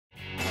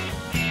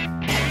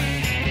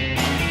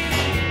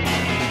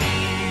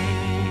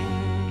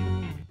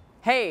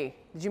Hey,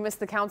 did you miss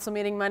the council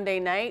meeting Monday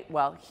night?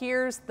 Well,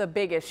 here's the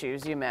big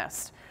issues you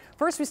missed.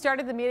 First, we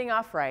started the meeting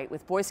off right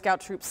with Boy Scout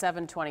Troop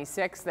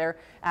 726. They're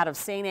out of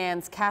St.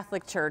 Anne's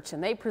Catholic Church,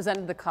 and they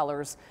presented the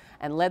colors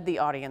and led the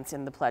audience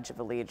in the Pledge of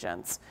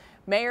Allegiance.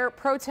 Mayor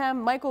Pro Tem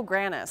Michael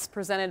Granis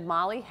presented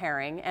Molly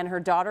Herring and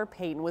her daughter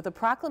Peyton with a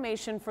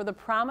proclamation for the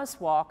Promise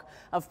Walk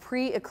of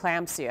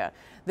Pre-Eclampsia.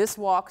 This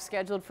walk,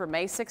 scheduled for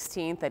May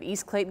 16th at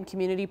East Clayton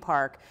Community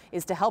Park,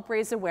 is to help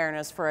raise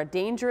awareness for a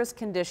dangerous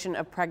condition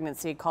of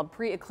pregnancy called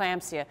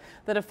pre-eclampsia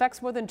that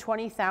affects more than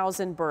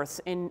 20,000 births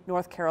in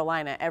North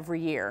Carolina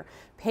every year.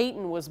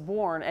 Peyton was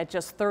born at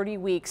just 30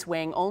 weeks,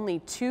 weighing only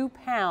 2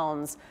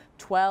 pounds,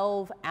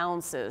 12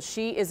 ounces.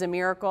 She is a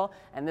miracle,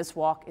 and this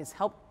walk is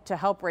to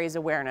help raise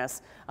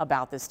awareness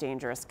about this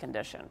dangerous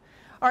condition.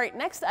 All right,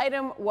 next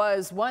item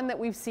was one that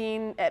we've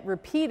seen at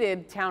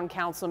repeated town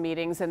council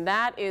meetings, and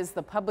that is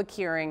the public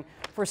hearing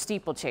for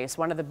steeplechase,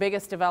 one of the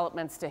biggest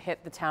developments to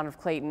hit the town of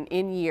Clayton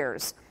in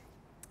years.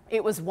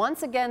 It was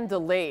once again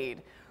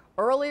delayed.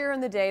 Earlier in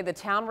the day, the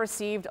town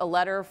received a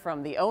letter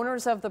from the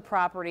owners of the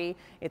property.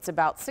 It's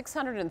about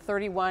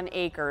 631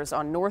 acres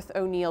on North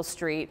O'Neill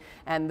Street,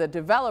 and the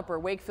developer,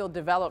 Wakefield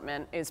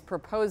Development, is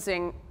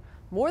proposing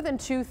more than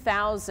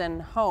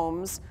 2,000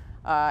 homes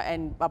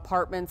and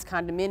apartments,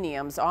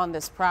 condominiums on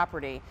this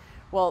property.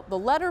 Well, the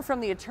letter from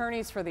the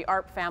attorneys for the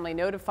Arp family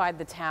notified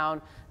the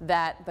town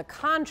that the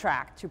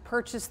contract to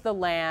purchase the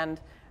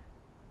land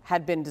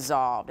had been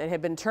dissolved. It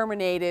had been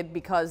terminated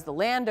because the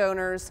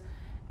landowners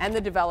and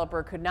the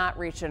developer could not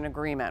reach an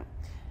agreement.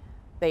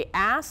 They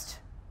asked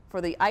for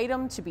the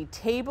item to be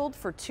tabled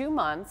for 2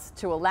 months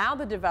to allow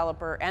the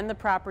developer and the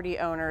property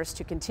owners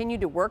to continue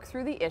to work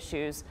through the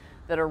issues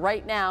that are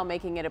right now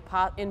making it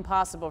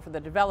impossible for the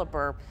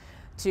developer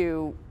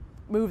to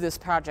move this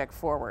project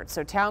forward.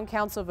 So town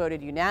council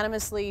voted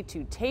unanimously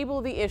to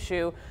table the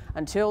issue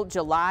until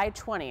July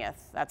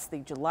 20th. That's the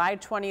July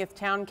 20th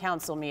town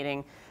council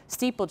meeting.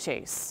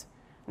 Steeplechase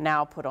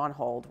now put on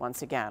hold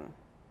once again.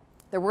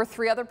 There were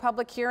 3 other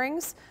public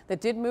hearings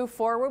that did move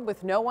forward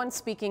with no one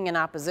speaking in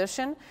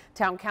opposition.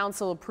 Town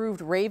Council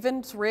approved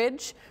Ravens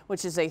Ridge,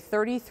 which is a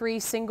 33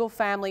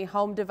 single-family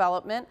home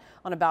development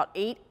on about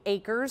 8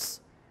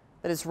 acres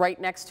that is right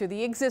next to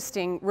the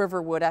existing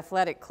Riverwood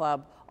Athletic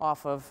Club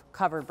off of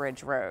Covered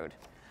Bridge Road.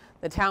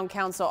 The Town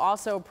Council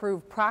also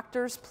approved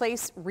Proctor's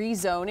Place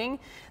rezoning.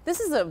 This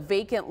is a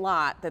vacant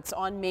lot that's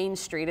on Main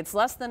Street. It's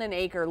less than an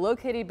acre,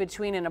 located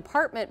between an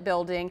apartment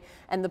building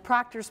and the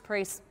Proctor's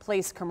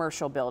Place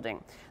commercial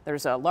building.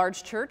 There's a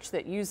large church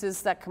that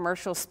uses that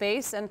commercial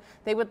space, and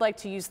they would like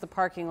to use the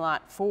parking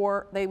lot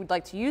they would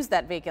like to use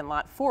that vacant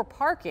lot for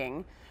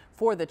parking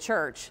for the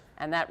church,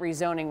 and that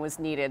rezoning was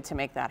needed to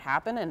make that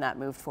happen, and that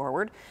moved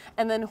forward.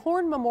 And then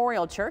Horn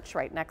Memorial Church,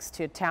 right next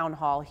to Town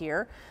Hall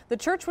here, the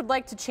church would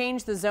like to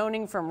change the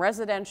zoning from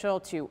residential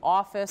to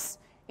office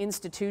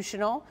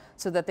institutional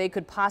so that they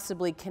could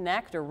possibly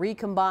connect or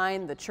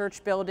recombine the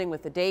church building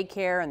with the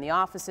daycare and the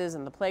offices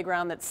and the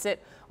playground that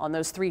sit on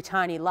those 3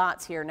 tiny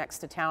lots here next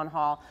to Town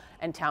Hall,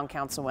 and Town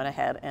Council went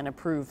ahead and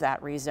approved that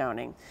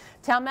rezoning.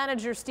 Town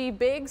Manager Steve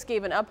Biggs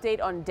gave an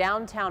update on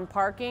downtown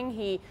parking.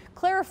 He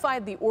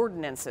clarified the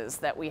ordinances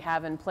that we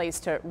have in place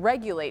to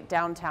regulate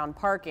downtown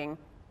parking,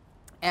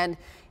 and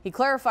he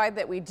clarified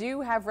that we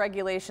do have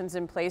regulations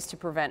in place to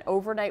prevent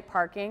overnight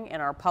parking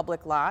in our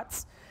public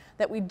lots,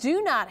 that we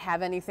do not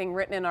have anything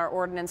written in our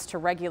ordinance to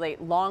regulate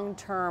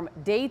long-term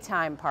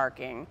daytime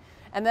parking,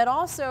 and that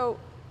also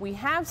we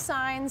have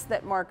signs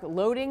that mark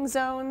loading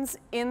zones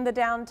in the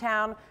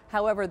downtown.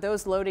 However,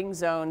 those loading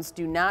zones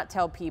do not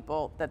tell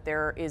people that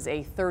there is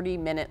a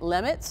 30-minute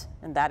limit,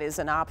 and that is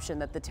an option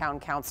that the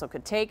town council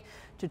could take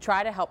to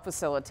try to help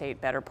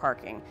facilitate better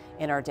parking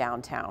in our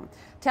downtown.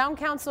 Town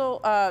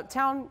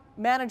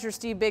Manager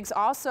Steve Biggs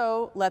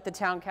also let the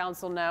town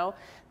council know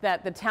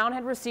that the town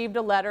had received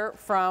a letter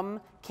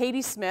from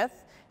Katie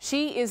Smith.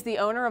 She is the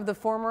owner of the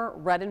former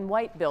Red and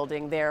White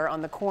building there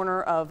on the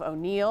corner of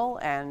O'Neill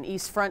and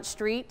East Front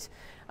Street.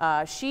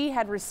 She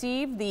had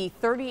received the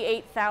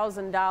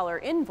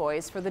 $38,000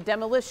 invoice for the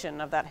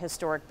demolition of that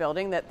historic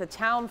building that the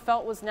town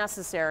felt was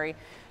necessary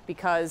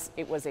because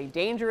it was a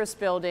dangerous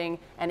building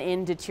and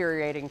in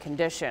deteriorating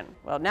condition.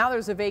 Well, now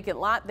there's a vacant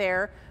lot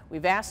there.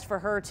 We've asked for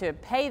her to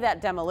pay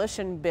that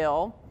demolition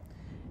bill.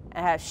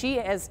 She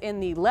has in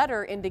the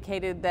letter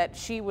indicated that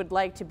she would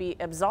like to be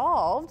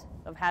absolved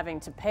of having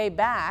to pay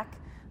back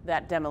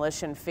that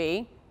demolition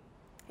fee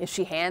if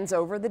she hands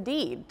over the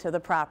deed to the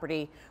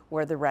property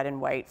where the Red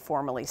and White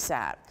formerly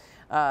sat.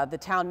 The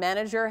town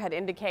manager had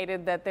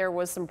indicated that there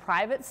was some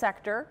private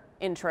sector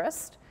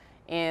interest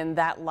in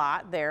that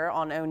lot there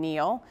on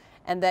O'Neill,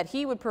 and that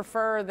he would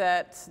prefer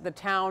that the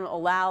town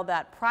allow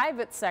that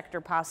private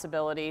sector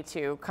possibility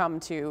to come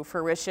to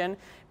fruition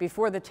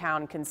before the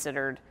town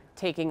considered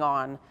taking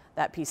on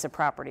that piece of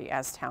property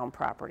as town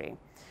property.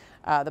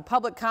 The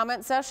public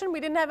comment session, we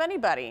didn't have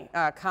anybody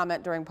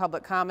comment during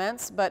public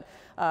comments, but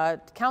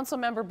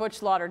Councilmember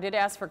Butch Lauder did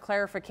ask for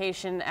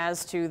clarification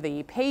as to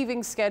the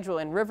paving schedule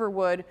in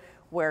Riverwood,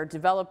 where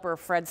developer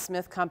Fred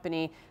Smith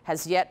Company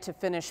has yet to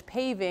finish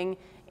paving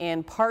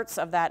in parts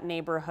of that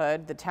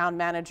neighborhood. The town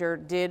manager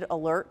did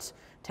alert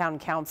Town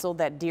Council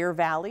that Deer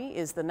Valley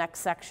is the next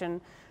section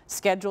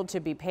scheduled to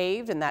be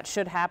paved, and that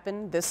should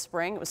happen this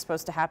spring. It was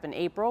supposed to happen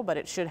April, but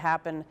it should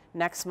happen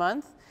next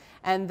month.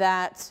 And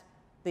that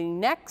the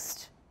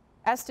next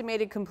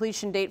estimated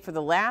completion date for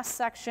the last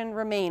section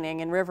remaining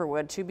in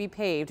Riverwood to be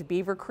paved,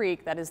 Beaver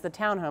Creek, that is the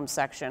townhome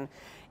section,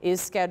 is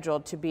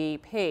scheduled to be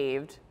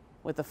paved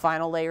with the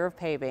final layer of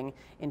paving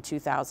in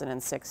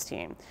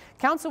 2016.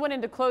 Council went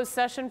into closed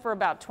session for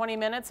about 20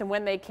 minutes, and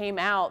when they came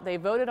out, they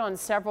voted on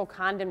several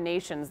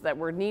condemnations that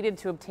were needed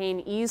to obtain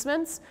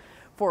easements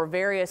for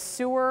various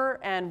sewer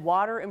and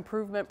water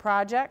improvement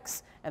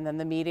projects, and then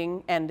the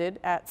meeting ended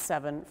at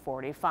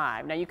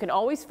 7:45. Now, you can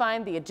always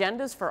find the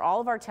agendas for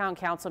all of our town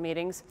council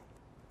meetings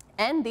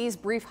and these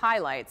brief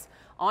highlights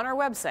on our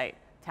website,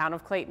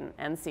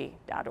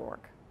 townofclaytonnc.org.